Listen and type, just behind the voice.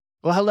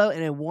Well, hello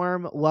and a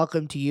warm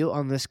welcome to you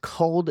on this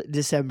cold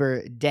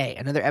December day.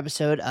 Another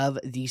episode of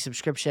the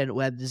Subscription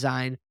Web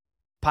Design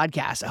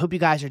Podcast. I hope you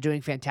guys are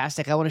doing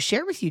fantastic. I want to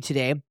share with you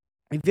today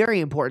a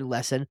very important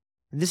lesson.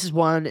 And this is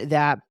one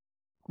that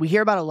we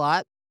hear about a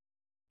lot,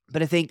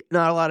 but I think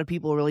not a lot of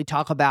people really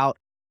talk about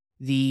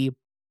the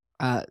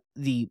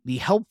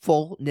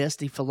helpfulness,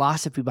 the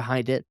philosophy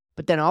behind it,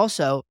 but then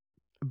also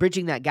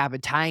bridging that gap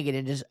and tying it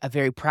into a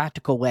very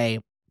practical way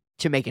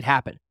to make it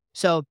happen.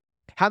 So,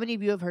 how many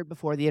of you have heard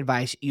before the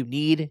advice, you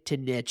need to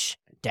niche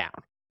down,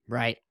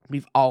 right?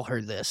 We've all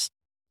heard this.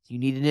 You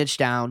need to niche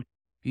down.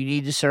 You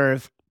need to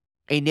serve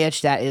a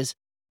niche that is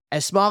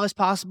as small as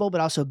possible, but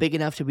also big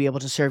enough to be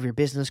able to serve your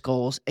business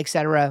goals,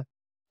 etc.,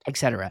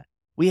 etc.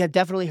 We have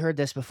definitely heard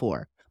this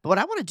before. But what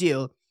I want to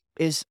do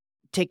is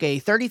take a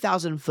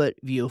 30,000 foot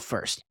view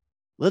first.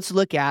 Let's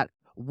look at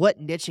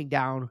what niching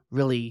down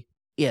really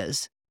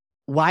is,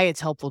 why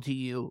it's helpful to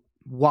you,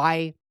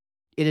 why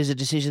it is a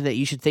decision that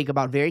you should think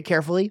about very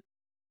carefully,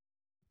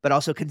 but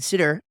also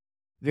consider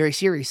very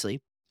seriously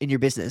in your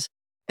business.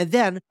 And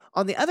then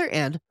on the other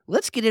end,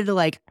 let's get into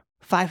like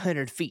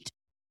 500 feet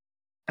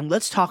and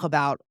let's talk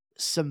about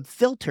some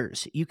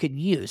filters you can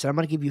use. And I'm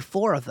going to give you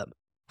 4 of them,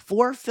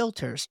 4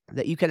 filters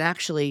that you can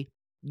actually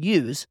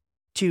use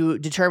to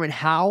determine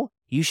how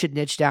you should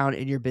niche down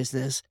in your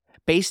business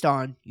based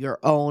on your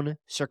own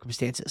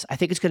circumstances. I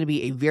think it's going to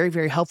be a very,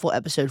 very helpful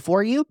episode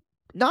for you,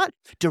 not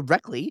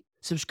directly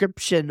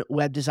subscription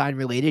web design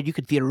related. You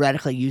could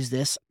theoretically use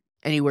this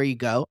anywhere you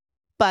go.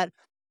 But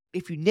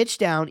if you niche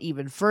down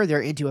even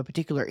further into a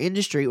particular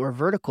industry or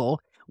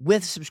vertical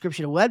with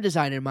subscription web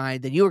design in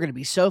mind, then you are going to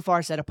be so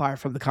far set apart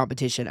from the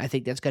competition. I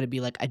think that's going to be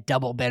like a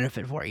double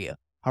benefit for you.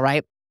 All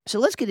right. So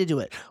let's get into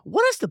it.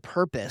 What is the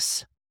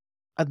purpose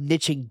of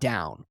niching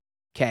down?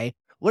 Okay.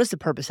 What is the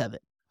purpose of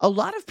it? A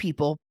lot of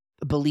people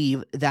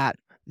believe that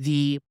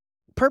the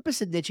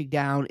purpose of niching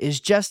down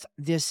is just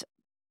this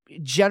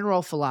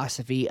general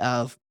philosophy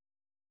of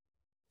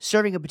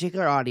serving a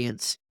particular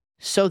audience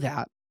so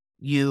that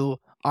you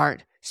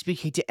aren't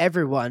speaking to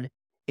everyone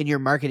in your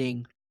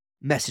marketing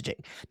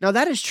messaging. Now,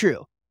 that is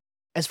true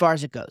as far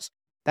as it goes.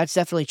 That's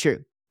definitely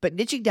true. But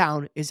niching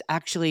down is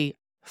actually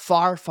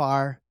far,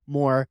 far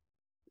more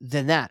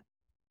than that.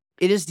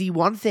 It is the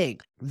one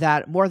thing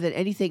that more than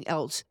anything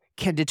else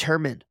can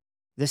determine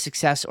the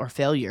success or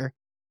failure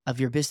of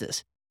your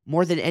business.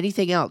 More than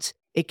anything else,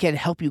 it can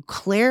help you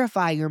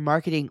clarify your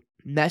marketing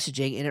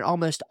messaging in an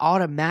almost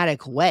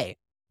automatic way.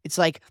 It's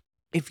like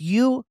if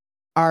you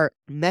are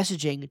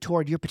messaging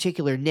toward your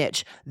particular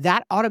niche,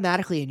 that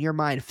automatically in your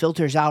mind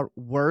filters out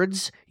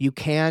words you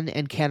can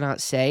and cannot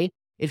say.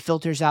 It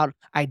filters out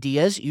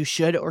ideas you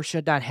should or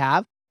should not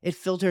have. It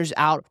filters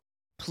out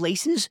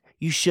places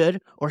you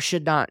should or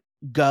should not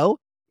go.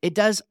 It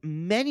does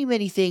many,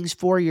 many things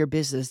for your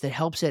business that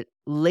helps it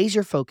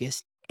laser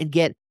focus and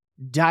get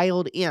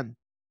dialed in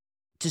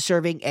to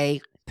serving a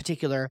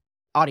particular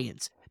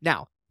audience.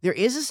 Now, there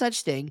is a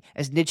such thing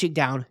as niching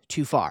down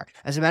too far.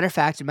 As a matter of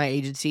fact, in my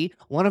agency,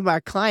 one of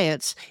our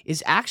clients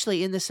is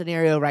actually in this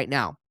scenario right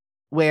now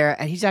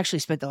and he's actually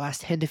spent the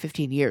last 10 to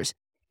 15 years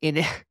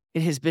in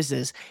his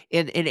business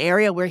in an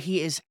area where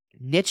he is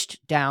niched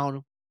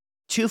down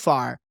too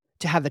far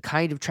to have the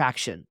kind of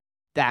traction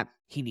that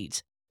he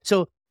needs.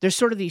 So there's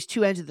sort of these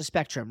 2 ends of the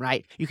spectrum,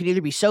 right? You can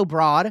either be so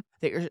broad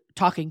that you're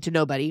talking to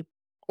nobody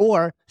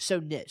or so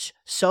niche,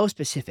 so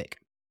specific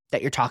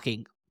that you're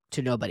talking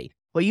to nobody.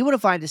 What you want to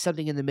find is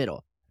something in the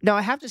middle. Now,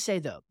 I have to say,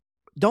 though,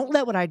 don't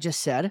let what I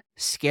just said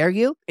scare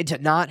you into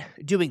not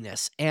doing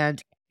this.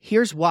 And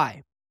here's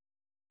why.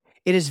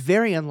 It is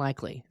very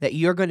unlikely that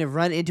you're going to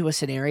run into a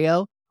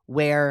scenario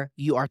where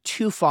you are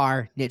too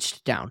far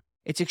niched down.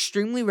 It's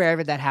extremely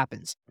rare that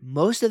happens.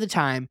 Most of the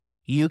time,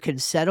 you can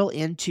settle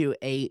into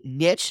a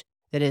niche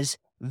that is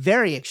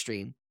very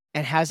extreme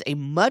and has a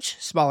much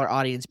smaller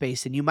audience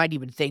base than you might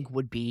even think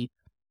would be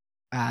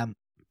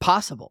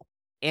possible,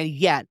 and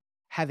yet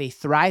have a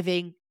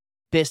thriving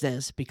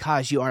business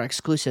because you are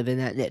exclusive in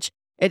that niche.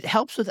 It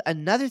helps with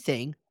another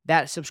thing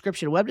that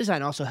subscription web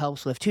design also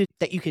helps with too,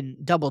 that you can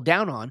double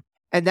down on,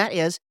 and that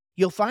is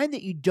you'll find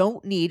that you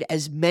don't need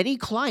as many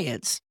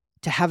clients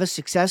to have a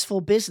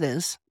successful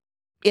business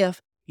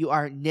if you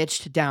are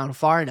niched down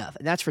far enough.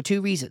 And that's for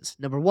 2 reasons.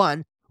 Number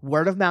 1,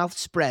 word of mouth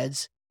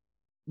spreads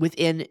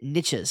within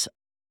niches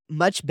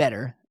much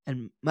better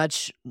and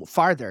much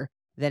farther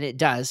than it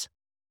does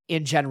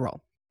in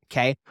general.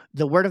 Okay.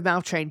 The word of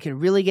mouth train can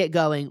really get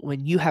going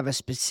when you have a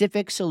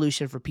specific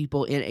solution for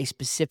people in a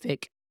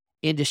specific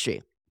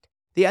industry.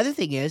 The other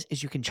thing is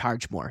you can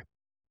charge more.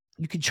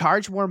 You can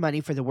charge more money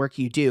for the work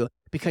you do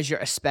because you're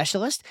a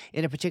specialist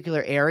in a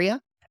particular area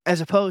as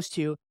opposed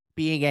to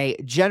being a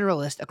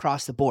generalist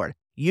across the board.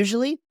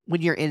 Usually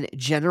when you're in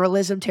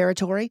generalism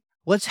territory,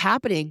 what's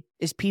happening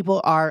is people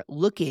are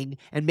looking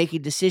and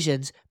making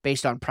decisions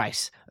based on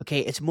price. Okay.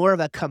 It's more of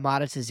a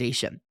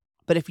commoditization.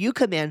 But if you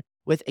come in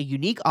with a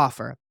unique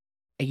offer,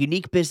 a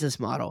unique business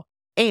model,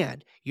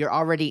 and you're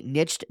already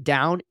niched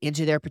down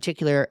into their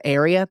particular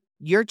area,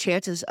 your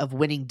chances of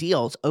winning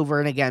deals over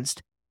and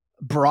against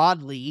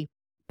broadly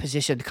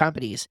positioned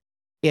companies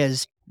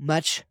is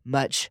much,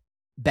 much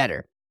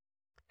better.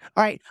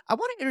 All right, I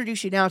want to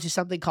introduce you now to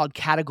something called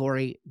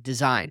category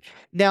design.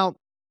 Now,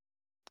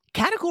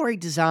 category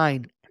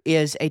design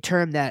is a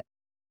term that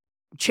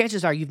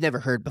chances are you've never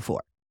heard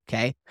before.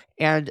 Okay.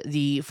 And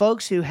the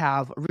folks who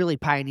have really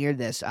pioneered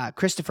this,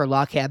 Christopher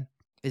Lochhead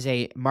is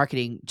a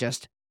marketing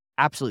just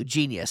absolute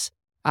genius.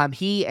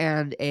 He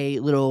and a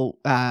little,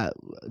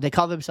 they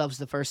call themselves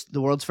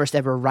the world's first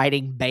ever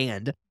writing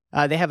band.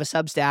 They have a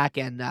Substack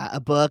and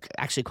a book,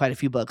 actually quite a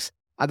few books.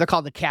 They're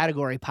called the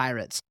Category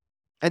Pirates,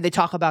 and they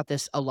talk about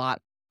this a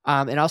lot.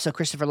 And also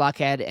Christopher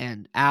Lochhead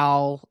and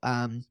Al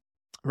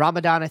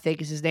Ramadan, I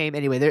think is his name.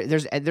 Anyway,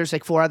 there's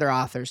like 4 other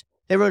authors.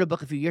 They wrote a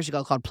book a few years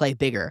ago called Play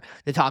Bigger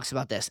that talks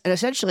about this. And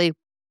essentially,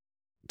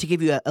 to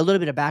give you a little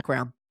bit of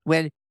background,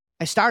 when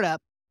a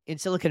startup in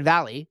Silicon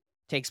Valley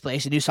takes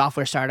place, a new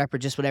software startup or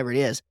just whatever it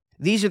is,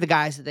 these are the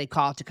guys that they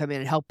call to come in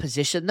and help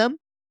position them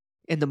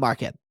in the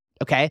market.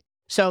 Okay.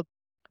 So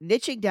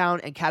niching down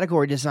and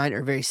category design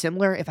are very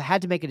similar. If I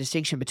had to make a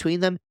distinction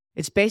between them,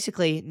 it's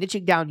basically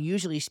niching down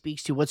usually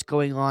speaks to what's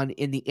going on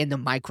in the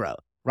micro,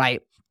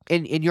 right?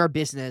 In your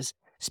business.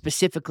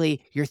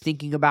 Specifically, you're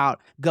thinking about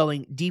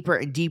going deeper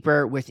and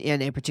deeper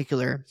within a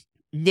particular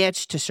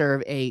niche to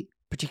serve a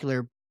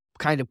particular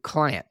kind of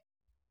client.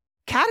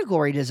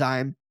 Category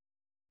design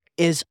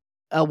is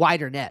a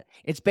wider net.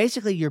 It's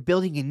basically you're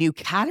building a new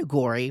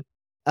category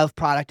of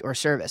product or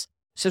service.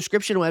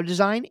 Subscription web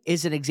design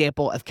is an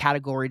example of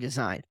category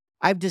design.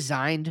 I've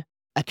designed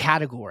a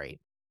category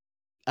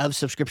of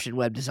subscription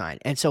web design.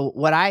 And so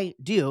what I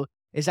do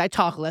is I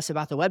talk less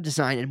about the web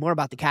design and more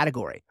about the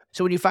category.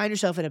 So when you find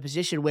yourself in a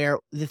position where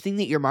the thing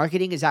that you're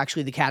marketing is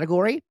actually the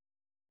category,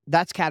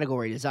 that's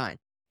category design.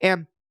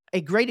 And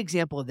a great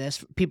example of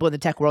this, people in the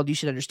tech world, you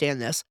should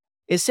understand this,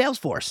 is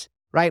Salesforce,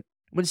 right?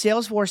 When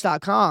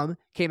Salesforce.com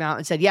came out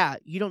and said, yeah,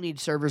 you don't need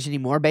servers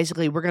anymore.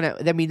 Basically,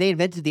 they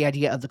invented the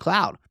idea of the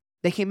cloud.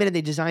 They came in and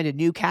they designed a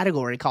new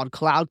category called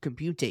cloud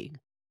computing.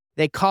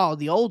 They called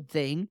the old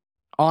thing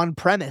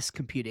on-premise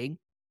computing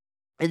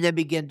and then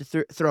began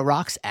to throw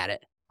rocks at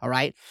it. All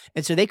right.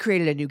 And so they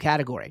created a new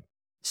category.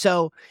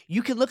 So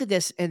you can look at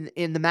this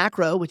in the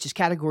macro, which is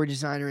category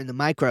design, or in the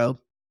micro,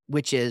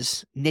 which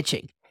is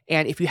niching.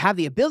 And if you have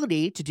the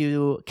ability to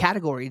do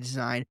category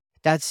design,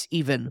 that's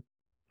even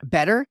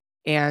better.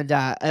 And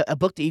a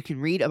book that you can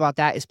read about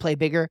that is Play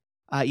Bigger.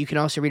 You can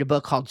also read a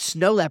book called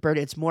Snow Leopard.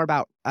 It's more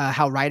about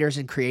how writers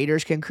and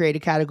creators can create a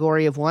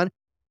category of one.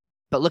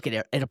 But look at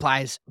it. It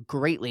applies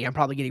greatly. I'm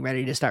probably getting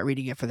ready to start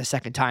reading it for the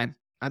second time.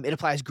 It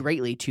applies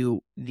greatly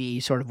to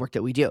the sort of work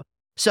that we do.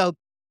 So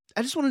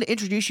I just wanted to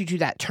introduce you to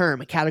that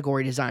term,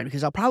 category design,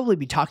 because I'll probably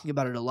be talking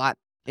about it a lot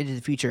into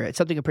the future. It's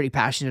something I'm pretty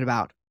passionate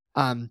about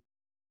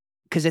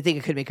because I think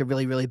it could make a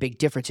really, really big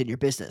difference in your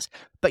business.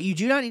 But you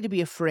do not need to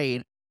be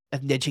afraid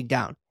of niching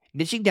down.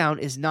 Niching down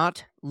is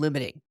not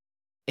limiting.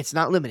 It's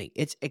not limiting.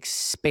 It's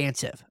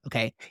expansive,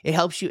 okay? It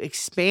helps you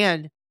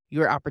expand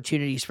your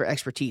opportunities for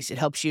expertise. It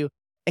helps you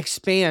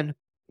expand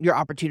your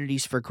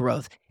opportunities for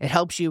growth. It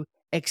helps you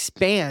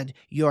expand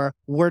your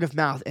word of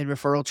mouth and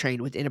referral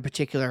train within a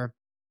particular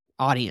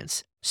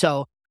audience.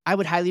 So I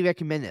would highly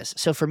recommend this.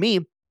 So for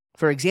me,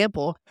 for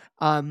example,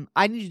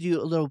 I need to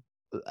do a little,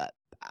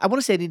 I want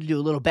to say I need to do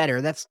a little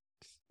better. That's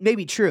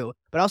maybe true,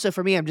 but also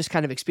for me, I'm just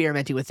kind of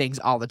experimenting with things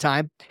all the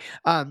time.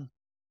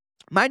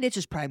 My niche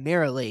is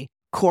primarily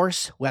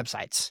course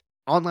websites,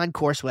 online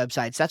course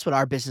websites. That's what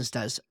our business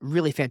does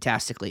really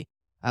fantastically.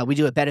 We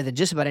do it better than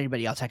just about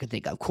anybody else I can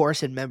think of,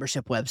 course and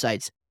membership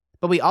websites.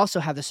 But we also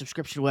have the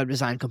subscription web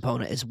design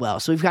component as well.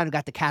 So we've kind of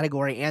got the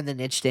category and the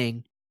niche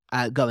thing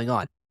going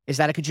on. Is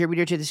that a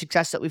contributor to the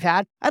success that we've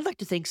had? I'd like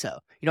to think so.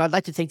 I'd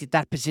like to think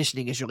that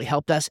positioning has really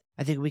helped us.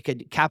 I think we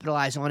could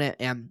capitalize on it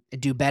and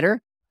do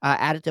better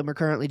at it than we're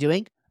currently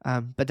doing.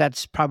 But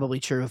that's probably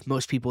true of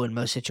most people in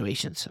most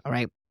situations. All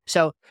right.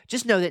 So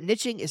just know that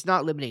niching is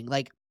not limiting.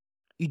 Like,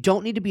 you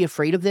don't need to be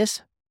afraid of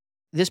this.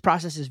 This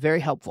process is very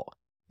helpful.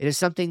 It is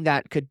something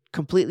that could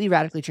completely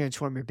radically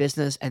transform your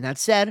business. And that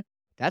said,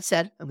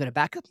 I'm going to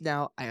back up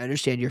now. I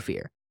understand your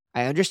fear.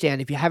 I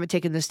understand if you haven't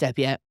taken this step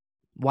yet,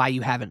 why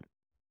you haven't.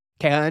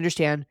 Okay, I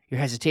understand your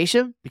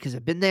hesitation because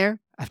I've been there.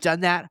 I've done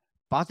that.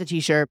 Bought the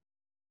t-shirt.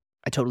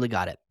 I totally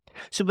got it.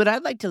 So what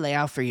I'd like to lay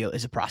out for you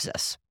is a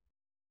process.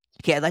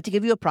 Okay, I'd like to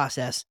give you a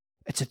process.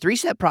 It's a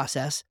 3-step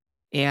process,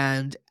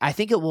 and I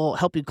think it will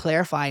help you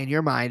clarify in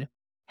your mind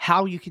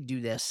how you can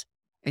do this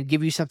and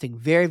give you something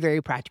very,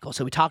 very practical.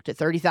 So we talked at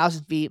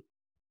 30,000 feet.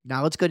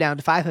 Now let's go down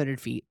to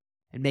 500 feet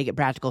and make it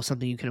practical,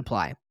 something you can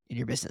apply in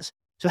your business.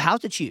 So how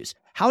to choose?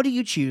 How do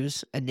you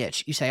choose a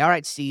niche? You say, all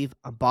right, Steve,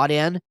 I'm bought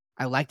in.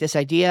 I like this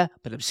idea,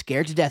 but I'm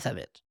scared to death of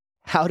it.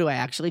 How do I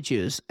actually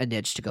choose a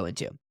niche to go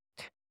into?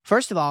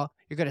 First of all,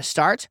 you're going to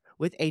start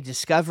with a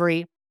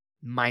discovery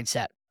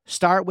mindset.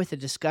 Start with a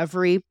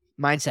discovery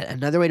mindset.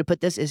 Another way to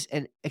put this is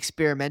an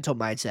experimental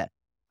mindset.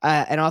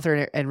 An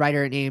author and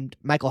writer named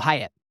Michael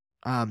Hyatt,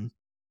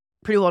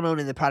 pretty well known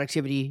in the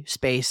productivity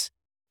space.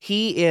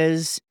 He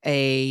is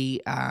a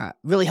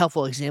really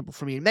helpful example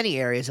for me in many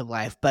areas of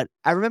life, but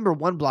I remember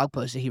one blog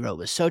post that he wrote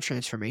was so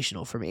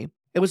transformational for me.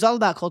 It was all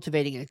about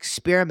cultivating an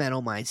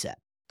experimental mindset.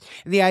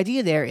 And the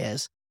idea there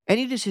is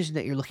any decision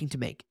that you're looking to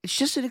make, it's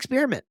just an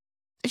experiment.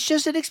 It's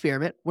just an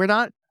experiment. We're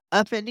not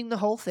upending the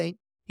whole thing.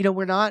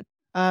 We're not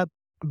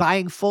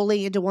buying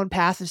fully into one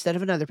path instead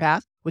of another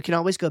path. We can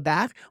always go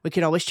back. We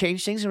can always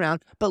change things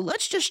around. But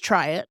let's just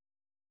try it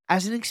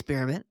as an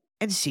experiment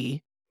and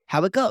see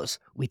how it goes.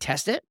 We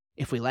test it.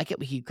 If we like it,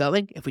 we keep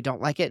going. If we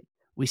don't like it,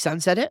 we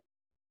sunset it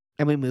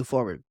and we move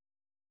forward.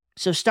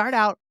 So start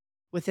out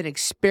with an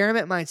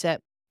experiment mindset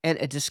and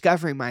a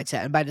discovery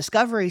mindset. And by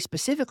discovery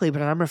specifically,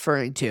 what I'm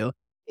referring to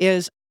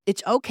is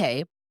it's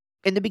okay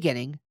in the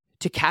beginning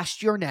to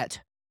cast your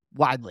net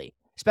widely,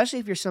 especially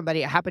if you're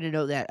somebody. I happen to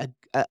know that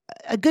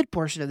a good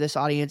portion of this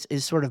audience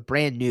is sort of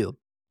brand new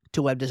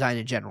to web design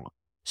in general.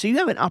 So you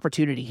have an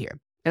opportunity here,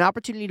 an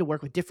opportunity to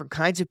work with different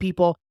kinds of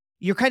people.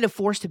 You're kind of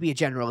forced to be a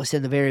generalist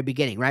in the very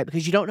beginning, right?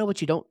 Because you don't know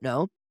what you don't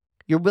know.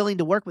 You're willing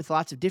to work with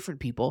lots of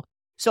different people.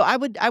 So I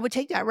would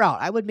take that route.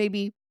 I would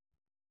maybe,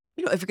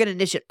 if you're going to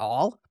niche it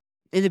all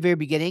in the very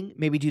beginning,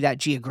 maybe do that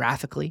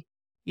geographically,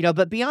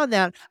 but beyond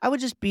that, I would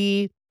just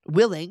be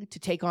willing to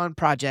take on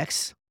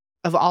projects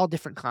of all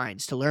different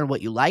kinds to learn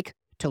what you like,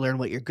 to learn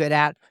what you're good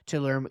at, to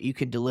learn what you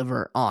can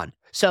deliver on.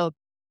 So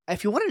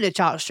if you want to niche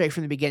out straight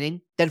from the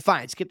beginning, then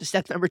fine, skip to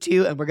step number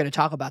 2, and we're going to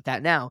talk about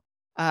that now.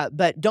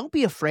 But don't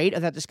be afraid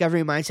of that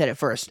discovery mindset at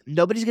first.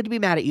 Nobody's going to be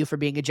mad at you for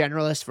being a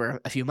generalist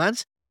for a few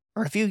months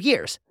or a few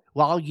years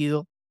while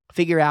you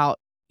figure out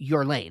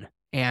your lane.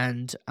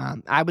 And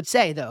I would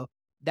say, though,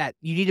 that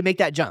you need to make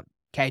that jump,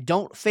 okay?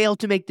 Don't fail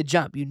to make the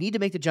jump. You need to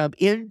make the jump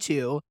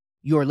into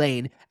your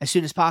lane as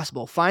soon as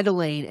possible. Find a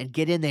lane and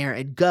get in there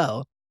and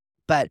go.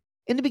 But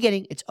in the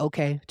beginning, it's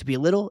okay to be a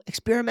little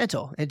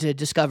experimental and to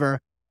discover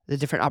the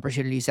different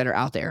opportunities that are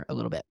out there a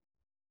little bit.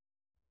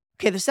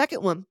 Okay, the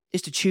second one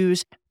is to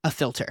choose a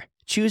filter.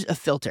 Choose a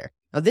filter.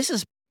 Now, this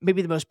is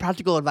maybe the most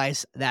practical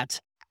advice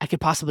that I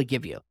could possibly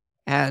give you.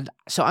 And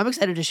so I'm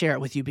excited to share it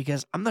with you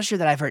because I'm not sure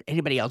that I've heard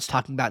anybody else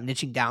talking about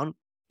niching down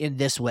in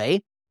this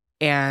way.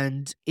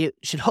 And it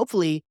should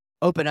hopefully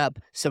open up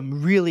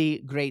some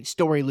really great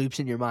story loops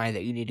in your mind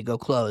that you need to go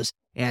close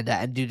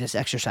and do this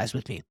exercise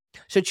with me.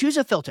 So choose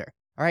a filter.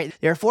 All right.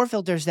 There are 4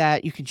 filters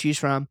that you can choose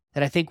from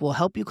that I think will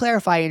help you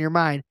clarify in your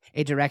mind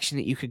a direction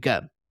that you could go.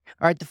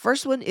 All right. The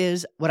first one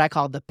is what I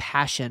call the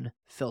passion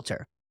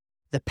filter.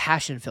 The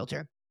passion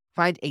filter.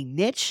 Find a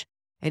niche,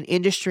 an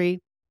industry,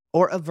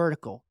 or a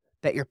vertical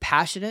that you're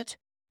passionate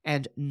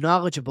and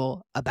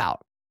knowledgeable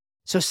about.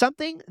 So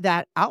something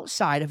that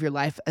outside of your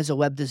life as a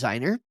web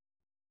designer,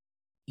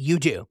 you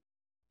do,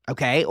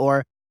 okay?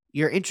 Or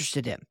you're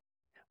interested in,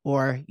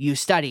 or you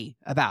study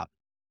about.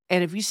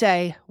 And if you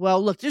say,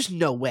 well, look, there's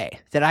no way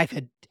that I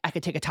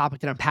could take a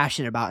topic that I'm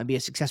passionate about and be a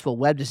successful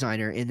web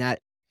designer in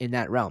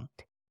that realm,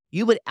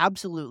 you would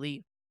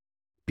absolutely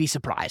be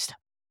surprised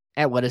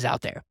at what is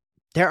out there.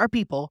 There are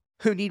people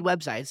who need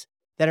websites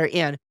that are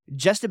in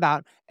just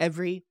about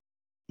every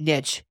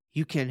niche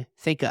you can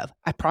think of.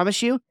 I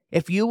promise you,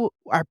 if you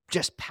are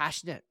just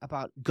passionate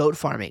about goat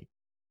farming,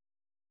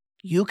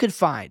 you could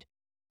find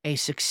a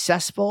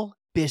successful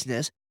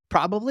business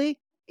probably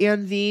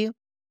in the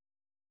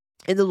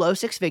low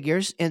 6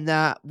 figures, in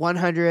the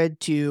 $100,000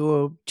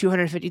 to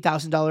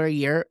 $250,000 a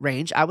year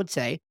range. I would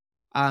say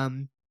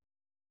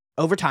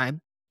over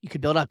time, you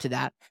could build up to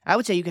that. I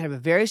would say you can have a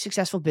very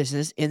successful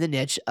business in the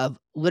niche of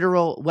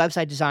literal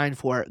website design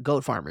for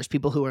goat farmers,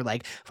 people who are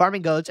like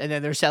farming goats and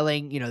then they're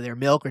selling, their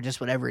milk or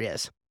just whatever it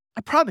is.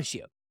 I promise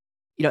you,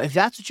 if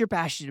that's what you're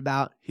passionate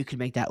about, you can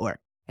make that work.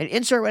 And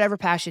insert whatever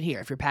passion here.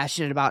 If you're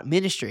passionate about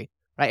ministry,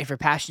 right? If you're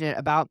passionate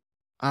about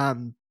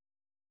like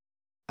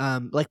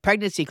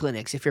pregnancy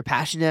clinics, if you're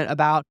passionate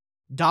about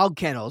dog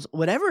kennels,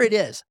 whatever it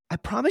is, I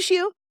promise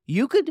you,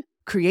 you could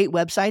create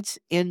websites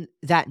in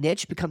that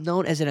niche, become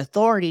known as an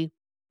authority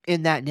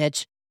in that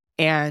niche,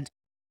 and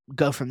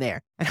go from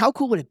there. And how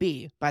cool would it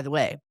be, by the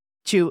way,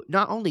 to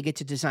not only get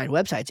to design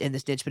websites in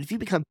this niche, but if you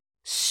become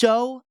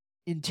so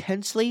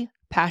intensely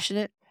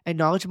passionate and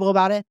knowledgeable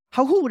about it,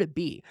 how cool would it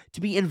be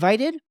to be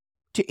invited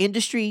to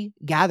industry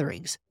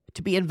gatherings,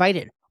 to be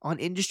invited on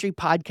industry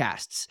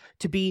podcasts,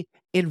 to be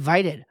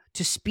invited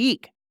to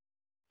speak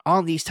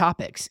on these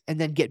topics and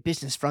then get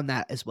business from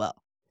that as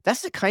well?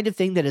 That's the kind of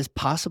thing that is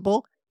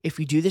possible if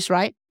you do this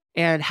right.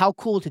 And how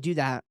cool to do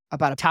that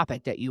about a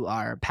topic that you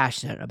are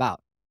passionate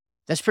about.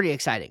 That's pretty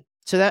exciting.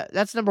 So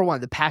that's number 1,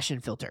 the passion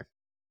filter.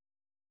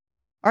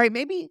 All right,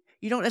 maybe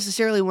you don't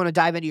necessarily want to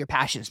dive into your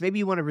passions. Maybe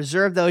you want to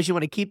reserve those. You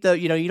want to keep those.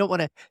 You don't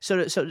want to,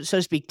 so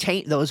to speak,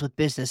 taint those with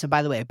business. And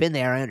by the way, I've been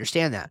there. I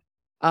understand that.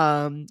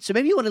 So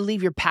maybe you want to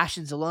leave your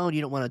passions alone.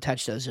 You don't want to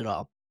touch those at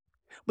all.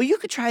 Well, you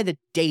could try the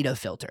data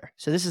filter.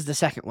 So this is the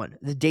second one,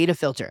 the data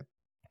filter.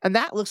 And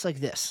that looks like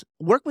this.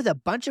 Work with a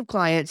bunch of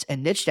clients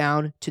and niche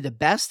down to the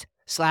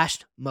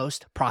best/most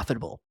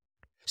profitable.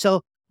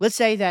 So let's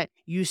say that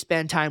you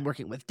spend time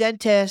working with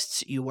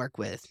dentists, you work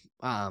with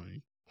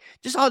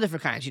just all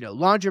different kinds,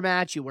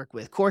 laundromats, you work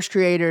with course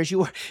creators,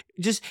 you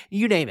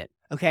name it,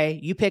 okay?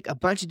 You pick a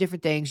bunch of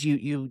different things,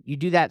 you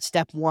do that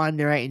step 1,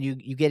 right? And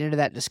you get into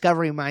that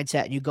discovery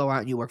mindset and you go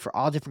out and you work for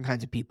all different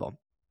kinds of people.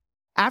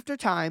 after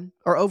time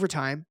or over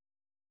time,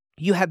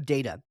 you have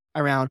data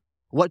around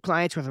what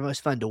clients were the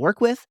most fun to work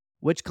with,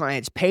 which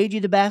clients paid you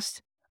the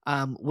best,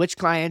 which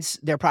clients,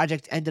 their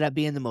project ended up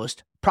being the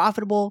most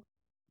profitable,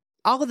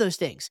 all of those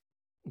things.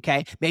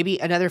 Okay. Maybe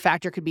another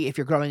factor could be if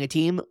you're growing a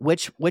team,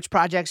 which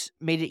projects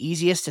made it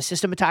easiest to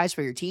systematize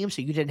for your team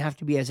so you didn't have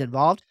to be as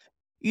involved.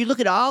 You look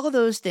at all of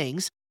those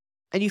things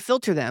and you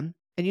filter them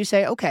and you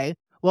say, okay,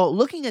 well,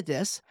 looking at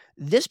this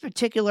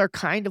particular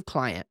kind of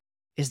client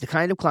is the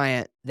kind of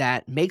client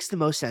that makes the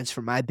most sense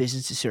for my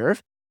business to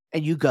serve.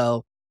 And you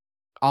go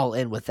all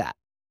in with that.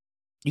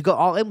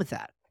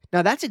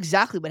 Now, that's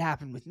exactly what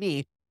happened with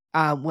me.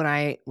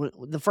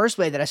 The first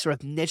way that I sort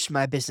of niched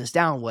my business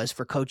down was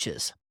for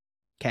coaches.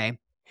 Okay.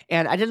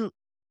 And I didn't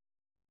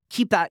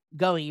keep that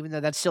going, even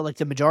though that's still like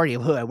the majority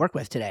of who I work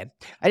with today.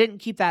 I didn't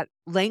keep that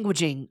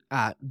languaging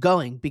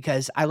going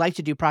because I like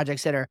to do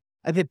projects that are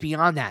a bit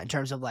beyond that in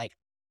terms of like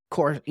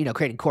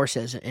creating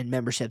courses and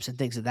memberships and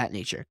things of that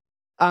nature.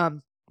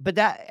 But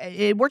that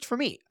it worked for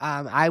me.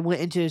 I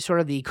went into sort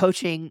of the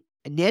coaching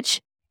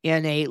niche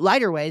in a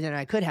lighter way than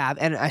I could have,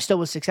 and I still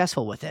was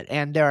successful with it.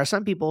 And there are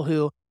some people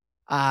who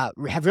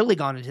have really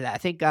gone into that. I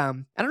think I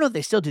don't know if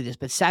they still do this,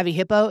 but Savvy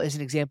Hippo is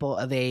an example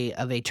of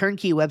a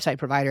turnkey website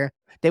provider.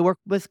 They work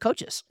with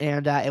coaches,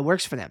 and it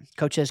works for them,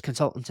 coaches,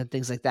 consultants, and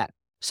things like that.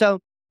 So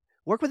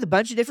work with a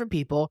bunch of different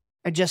people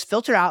and just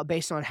filter out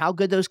based on how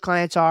good those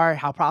clients are,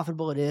 how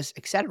profitable it is,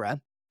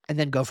 etc., and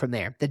then go from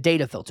there. The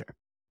data filter.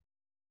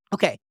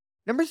 Okay,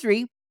 number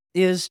 3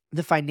 is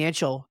the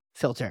financial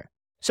filter.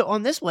 So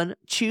on this one,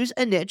 choose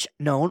a niche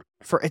known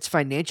for its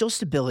financial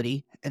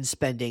stability and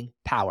spending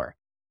power.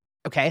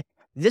 Okay,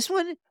 this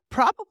one,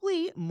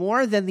 probably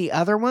more than the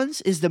other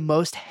ones, is the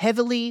most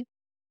heavily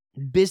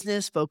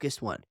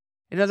business-focused one.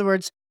 In other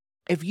words,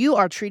 if you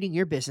are treating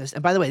your business,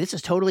 and by the way, this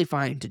is totally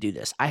fine to do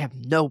this. I have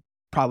no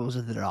problems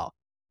with it at all.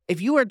 If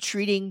you are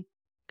treating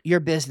your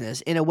business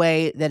in a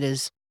way that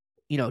is,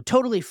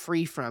 totally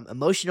free from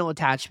emotional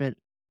attachment,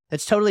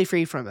 that's totally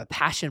free from a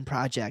passion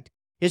project,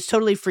 it's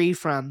totally free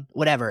from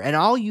whatever, and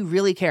all you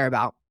really care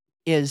about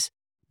is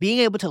being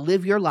able to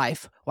live your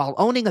life while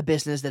owning a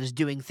business that is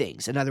doing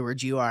things. In other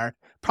words, you are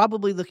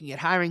probably looking at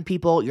hiring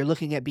people. You're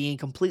looking at being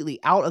completely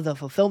out of the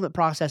fulfillment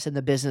process in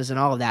the business and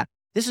all of that.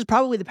 This is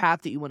probably the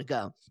path that you want to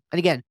go. And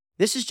again,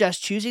 this is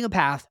just choosing a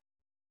path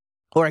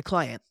or a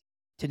client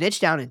to niche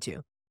down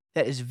into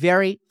that is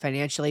very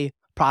financially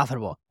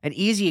profitable. An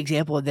easy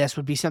example of this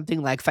would be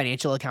something like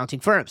financial accounting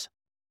firms.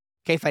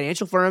 Okay,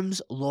 financial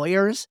firms,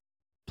 lawyers,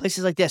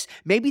 places like this.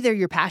 Maybe they're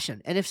your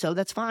passion, and if so,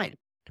 that's fine.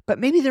 But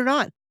maybe they're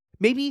not.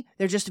 Maybe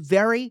they're just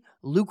very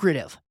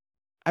lucrative.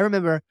 I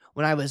remember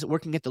when I was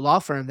working at the law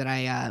firm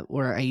that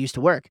where I used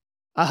to work.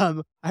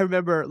 I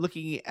remember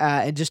looking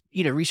and just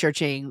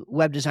researching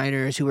web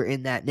designers who were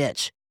in that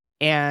niche,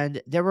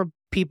 and there were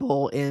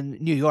people in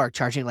New York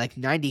charging like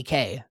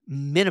 $90K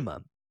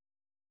minimum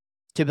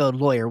to build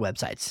lawyer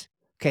websites.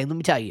 Okay, let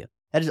me tell you,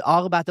 that is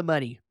all about the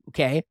money.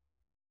 Okay,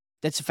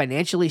 that's a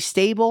financially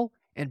stable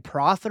and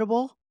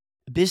profitable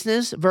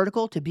business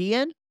vertical to be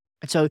in,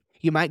 and so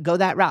you might go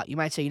that route. You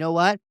might say, you know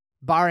what?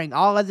 Barring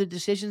all other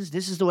decisions,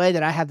 this is the way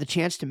that I have the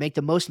chance to make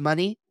the most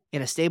money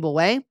in a stable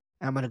way. And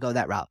I'm going to go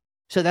that route.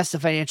 So that's the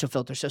financial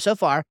filter. So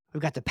far,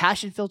 we've got the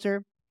passion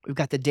filter, we've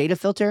got the data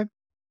filter,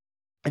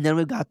 and then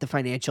we've got the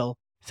financial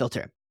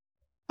filter.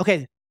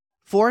 Okay,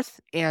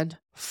 4th and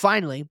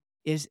finally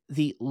is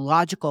the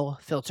logical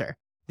filter.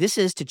 This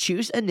is to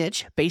choose a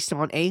niche based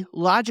on a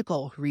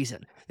logical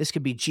reason. This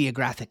could be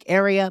geographic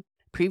area,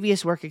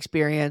 previous work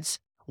experience,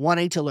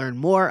 wanting to learn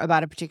more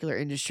about a particular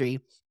industry,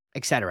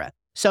 etc.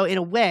 So in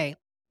a way,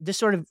 this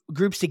sort of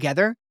groups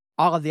together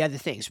all of the other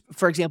things.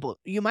 For example,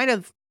 you might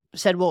have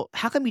said, well,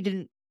 how come you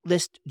didn't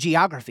list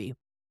geography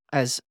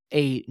as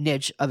a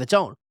niche of its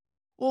own?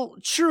 Well,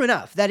 true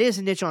enough, that is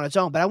a niche on its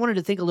own, but I wanted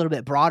to think a little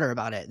bit broader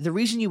about it. The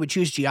reason you would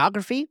choose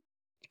geography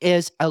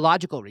is a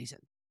logical reason.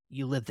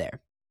 You live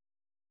there.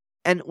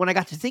 And when I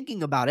got to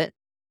thinking about it,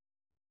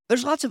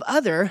 there's lots of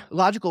other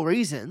logical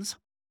reasons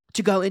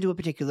to go into a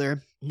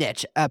particular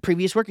niche.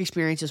 Previous work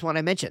experience is one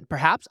I mentioned.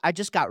 Perhaps I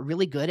just got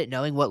really good at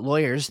knowing what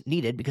lawyers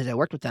needed because I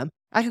worked with them.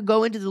 I could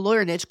go into the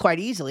lawyer niche quite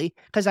easily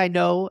because I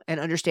know and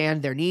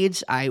understand their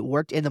needs. I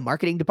worked in the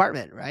marketing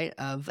department, right?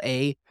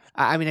 I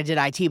did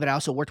IT, but I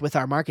also worked with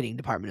our marketing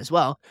department as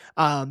well,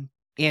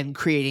 in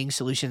creating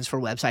solutions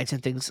for websites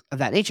and things of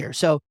that nature.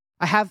 So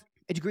I have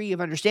a degree of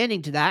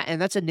understanding to that,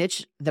 and that's a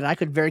niche that I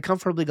could very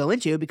comfortably go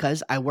into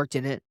because I worked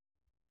in it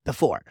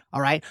before.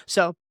 All right.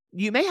 So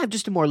you may have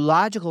just a more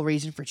logical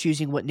reason for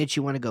choosing what niche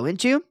you want to go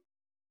into.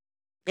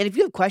 And if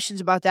you have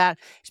questions about that,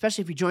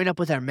 especially if you join up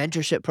with our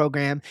mentorship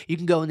program, you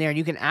can go in there and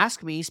you can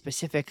ask me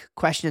specific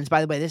questions. By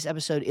the way, this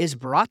episode is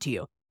brought to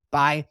you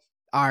by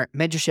our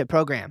mentorship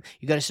program.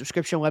 You go to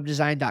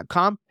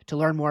subscriptionwebdesign.com to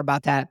learn more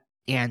about that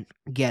and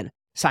get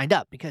signed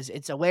up, because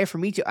it's a way for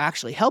me to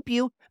actually help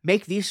you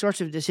make these sorts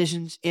of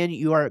decisions in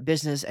your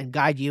business and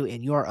guide you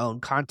in your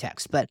own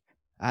context. But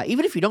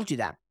even if you don't do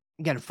that,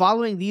 again,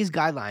 following these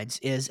guidelines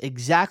is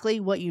exactly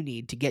what you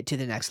need to get to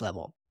the next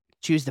level.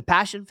 Choose the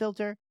passion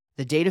filter,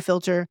 the data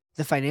filter,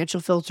 the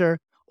financial filter,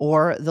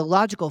 or the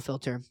logical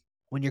filter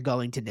when you're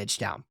going to niche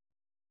down.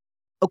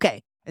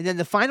 Okay, and then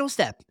the final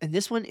step, and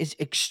this one is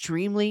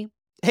extremely,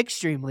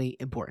 extremely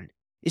important,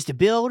 is to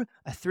build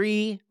a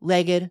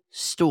three-legged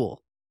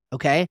stool,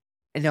 okay?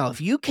 And now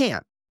if you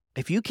can't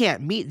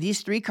meet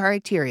these three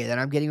criteria that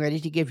I'm getting ready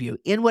to give you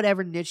in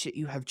whatever niche that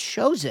you have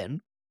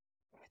chosen,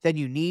 then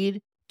you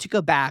need to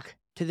go back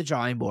to the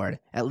drawing board,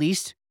 at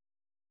least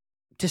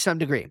to some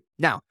degree.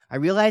 Now, I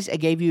realize I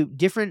gave you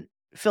different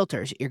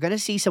filters. You're going to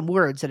see some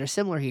words that are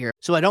similar here,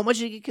 so I don't want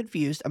you to get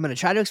confused. I'm going to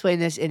try to explain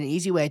this in an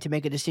easy way to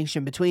make a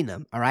distinction between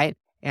them, all right?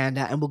 And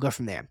we'll go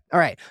from there. All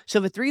right, so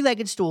the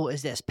three-legged stool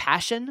is this: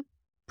 passion,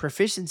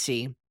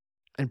 proficiency,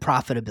 and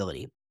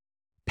profitability.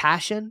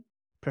 Passion,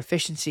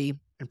 proficiency,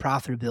 and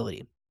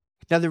profitability.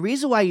 Now, the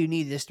reason why you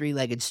need this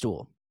three-legged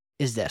stool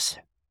is this.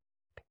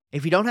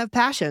 If you don't have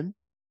passion,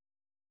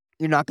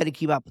 you're not going to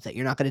keep up with it.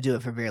 You're not going to do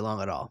it for very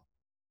long at all.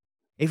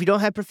 If you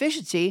don't have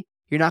proficiency,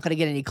 you're not going to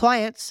get any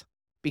clients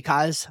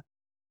because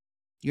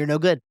you're no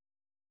good.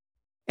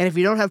 And if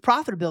you don't have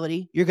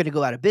profitability, you're going to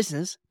go out of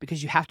business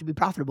because you have to be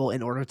profitable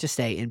in order to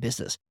stay in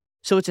business.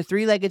 So it's a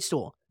three-legged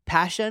stool: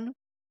 passion,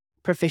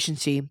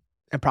 proficiency,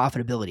 and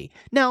profitability.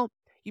 Now,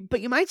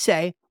 but you might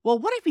say, well,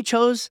 what if you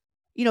chose,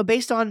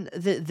 based on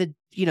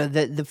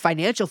the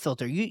financial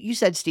filter? You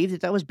said, Steve,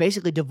 that was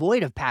basically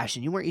devoid of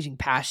passion. You weren't using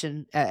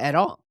passion at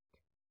all.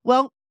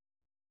 Well,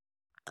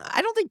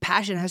 I don't think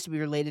passion has to be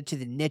related to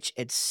the niche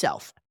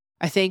itself.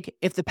 I think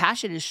if the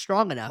passion is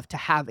strong enough to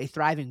have a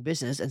thriving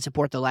business and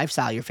support the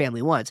lifestyle your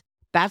family wants,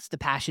 that's the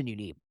passion you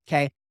need,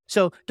 okay?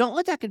 So don't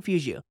let that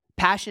confuse you.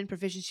 Passion,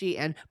 proficiency,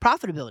 and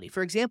profitability.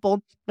 For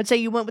example, let's say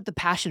you went with the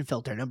passion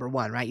filter, number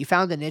one, right? You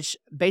found a niche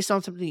based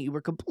on something that you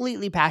were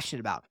completely passionate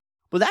about.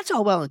 Well, that's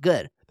all well and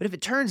good. But if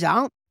it turns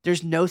out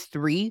there's no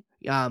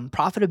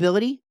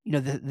profitability,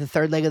 the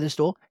third leg of the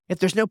stool, if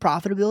there's no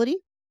profitability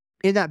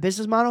in that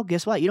business model,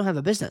 guess what? You don't have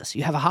a business.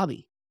 You have a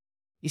hobby.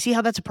 You see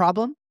how that's a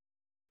problem?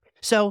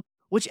 So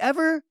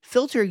whichever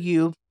filter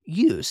you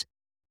use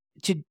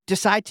to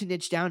decide to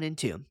niche down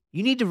into,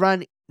 you need to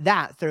run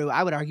that through,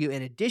 I would argue,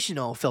 an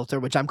additional filter,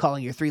 which I'm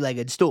calling your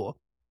three-legged stool,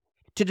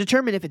 to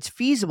determine if it's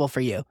feasible for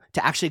you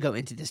to actually go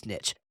into this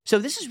niche. So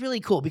this is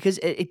really cool because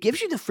it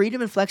gives you the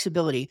freedom and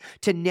flexibility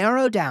to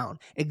narrow down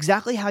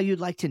exactly how you'd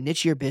like to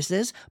niche your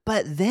business,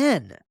 but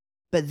then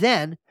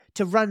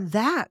to run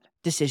that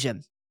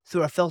decision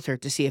through a filter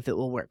to see if it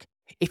will work.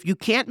 If you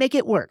can't make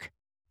it work,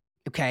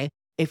 okay,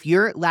 if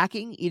you're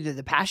lacking either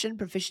the passion,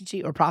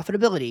 proficiency, or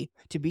profitability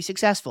to be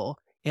successful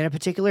in a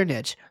particular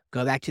niche,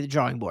 go back to the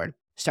drawing board.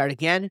 Start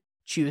again,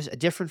 choose a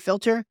different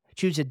filter,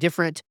 choose a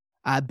different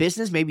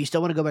business. Maybe you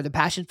still want to go by the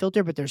passion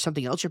filter, but there's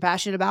something else you're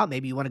passionate about.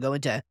 Maybe you want to go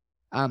into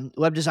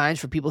web designs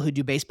for people who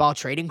do baseball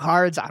trading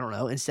cards, I don't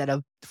know, instead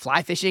of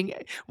fly fishing,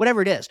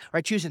 whatever it is.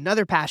 Right? Choose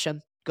another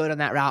passion, go down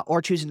that route,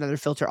 or choose another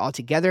filter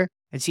altogether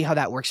and see how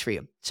that works for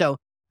you. So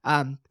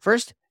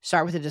first,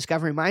 start with a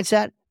discovery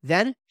mindset,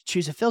 then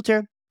choose a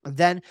filter, and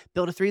then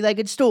build a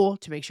three-legged stool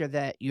to make sure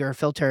that your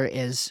filter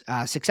is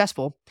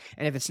successful.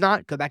 And if it's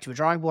not, go back to a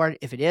drawing board.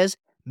 If it is,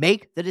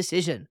 make the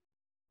decision.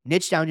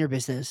 Niche down your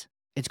business.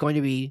 It's going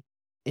to be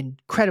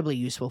incredibly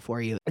useful for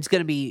you. It's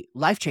going to be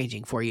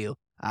life-changing for you,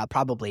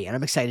 probably. And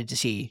I'm excited to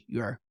see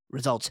your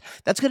results.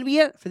 That's going to be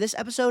it for this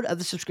episode of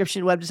the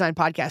Subscription Web Design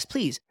Podcast.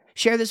 Please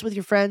share this with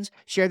your friends.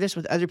 Share this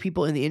with other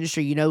people in the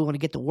industry who want to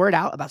get the word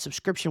out about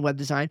subscription web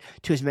design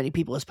to as many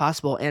people as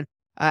possible. And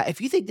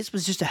if you think this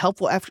was just a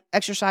helpful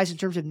exercise in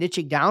terms of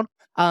niching down,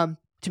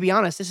 to be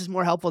honest, this is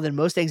more helpful than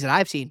most things that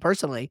I've seen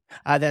personally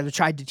that have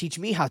tried to teach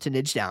me how to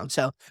niche down.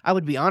 So I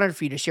would be honored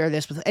for you to share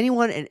this with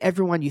anyone and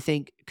everyone you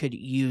think could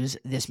use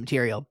this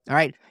material. All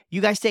right.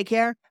 You guys take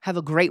care. Have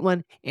a great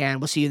one,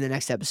 and we'll see you in the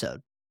next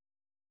episode.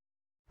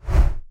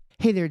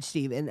 Hey there, it's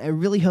Steve, and I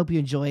really hope you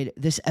enjoyed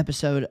this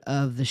episode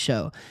of the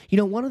show.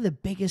 One of the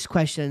biggest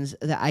questions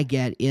that I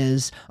get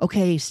is,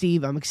 okay,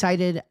 Steve, I'm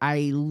excited.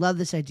 I love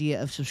this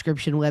idea of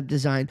subscription web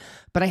design,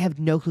 but I have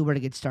no clue where to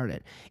get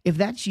started. If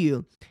that's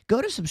you,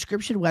 go to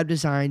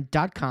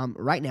subscriptionwebdesign.com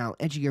right now,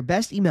 enter your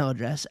best email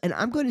address, and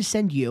I'm going to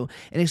send you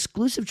an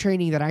exclusive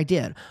training that I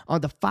did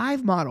on the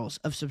 5 models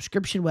of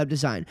subscription web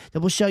design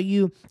that will show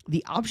you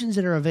the options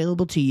that are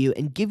available to you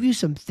and give you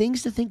some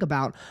things to think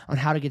about on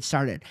how to get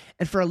started.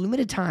 And for a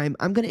limited time,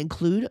 I'm going to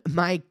include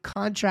my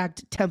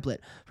contract template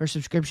for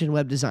subscription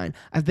web design.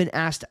 I've been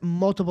asked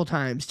multiple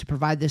times to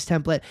provide this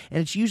template,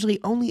 and it's usually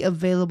only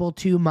available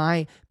to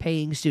my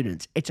paying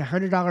students. It's a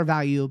 $100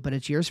 value, but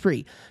it's yours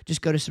free.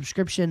 Just go to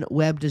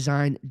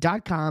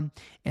subscriptionwebdesign.com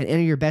and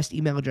enter your best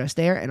email address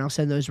there, and I'll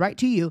send those right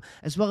to you,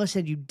 as well as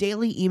send you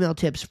daily email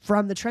tips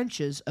from the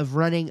trenches of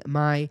running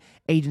my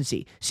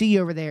agency. See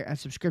you over there at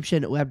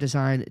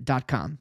subscriptionwebdesign.com.